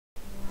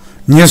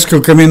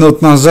Несколько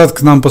минут назад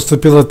к нам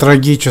поступила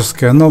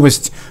трагическая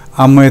новость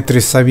о мэтре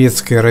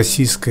советской и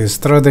российской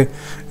эстрады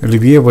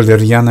Льве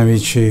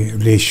Валерьяновиче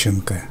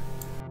Лещенко.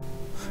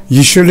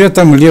 Еще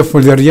летом Лев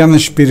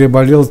Валерьянович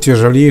переболел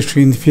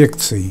тяжелейшей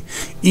инфекцией,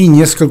 и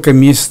несколько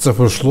месяцев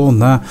ушло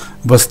на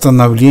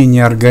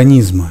восстановление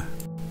организма.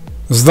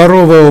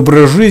 Здоровый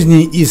образ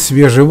жизни и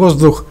свежий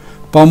воздух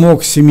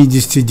помог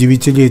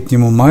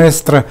 79-летнему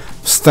маэстро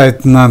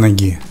встать на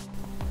ноги.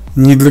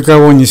 Ни для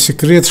кого не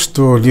секрет,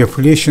 что Лев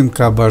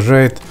Лещенко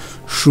обожает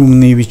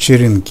шумные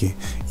вечеринки,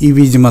 и,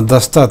 видимо,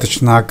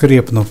 достаточно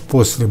окрепнув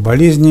после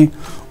болезни,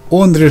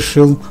 он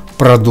решил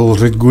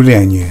продолжить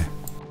гуляние.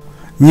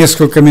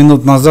 Несколько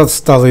минут назад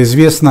стало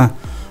известно,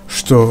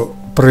 что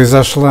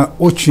произошла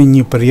очень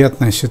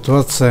неприятная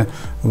ситуация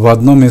в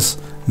одном из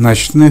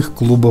ночных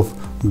клубов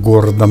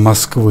города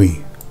Москвы.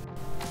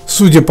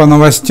 Судя по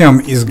новостям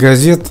из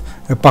газет,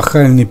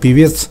 эпохальный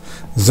певец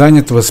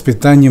занят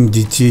воспитанием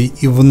детей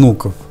и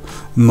внуков,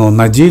 но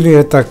на деле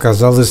это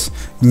оказалось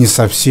не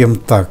совсем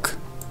так.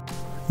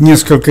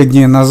 Несколько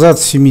дней назад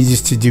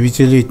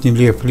 79-летний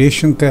Лев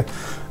Лещенко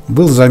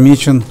был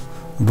замечен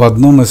в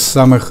одном из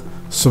самых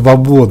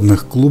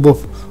свободных клубов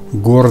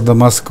города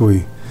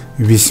Москвы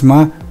в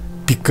весьма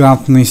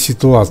пикантной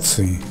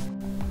ситуации.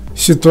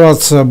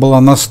 Ситуация была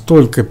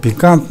настолько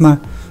пикантна,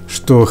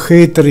 что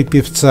хейтеры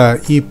певца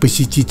и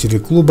посетители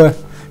клуба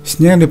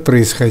сняли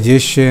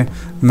происходящее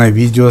на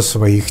видео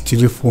своих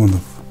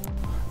телефонов.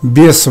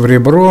 Бес в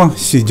ребро,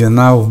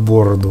 седина в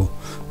бороду.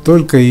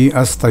 Только и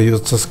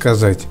остается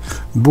сказать: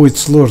 будет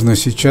сложно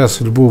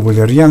сейчас Льву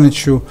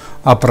Валерьяновичу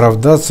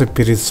оправдаться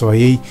перед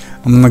своей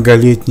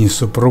многолетней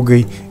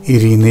супругой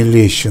Ириной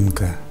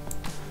Лещенко.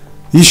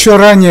 Еще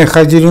ранее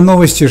ходили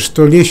новости,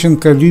 что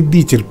Лещенко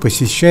любитель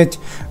посещать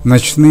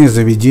ночные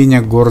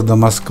заведения города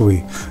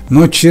Москвы,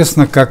 но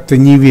честно как-то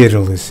не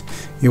верилось.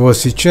 И вот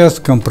сейчас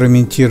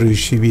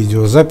компрометирующие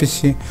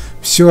видеозаписи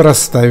все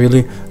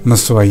расставили на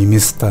свои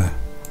места.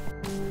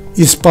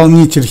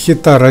 Исполнитель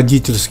хита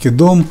 «Родительский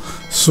дом»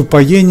 с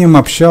упоением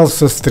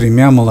общался с 3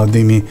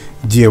 молодыми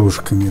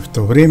девушками, в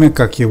то время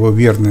как его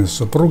верная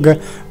супруга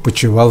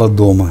почивала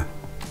дома.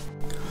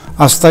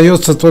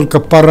 Остается только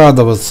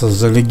порадоваться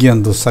за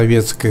легенду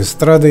советской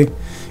эстрады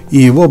и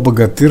его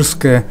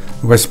богатырское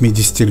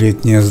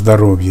 80-летнее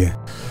здоровье.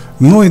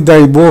 Ну и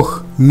дай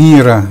бог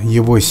мира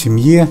его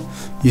семье,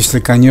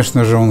 если,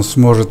 конечно же, он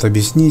сможет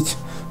объяснить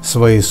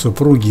своей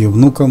супруге и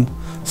внукам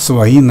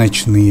свои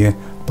ночные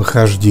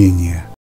похождения.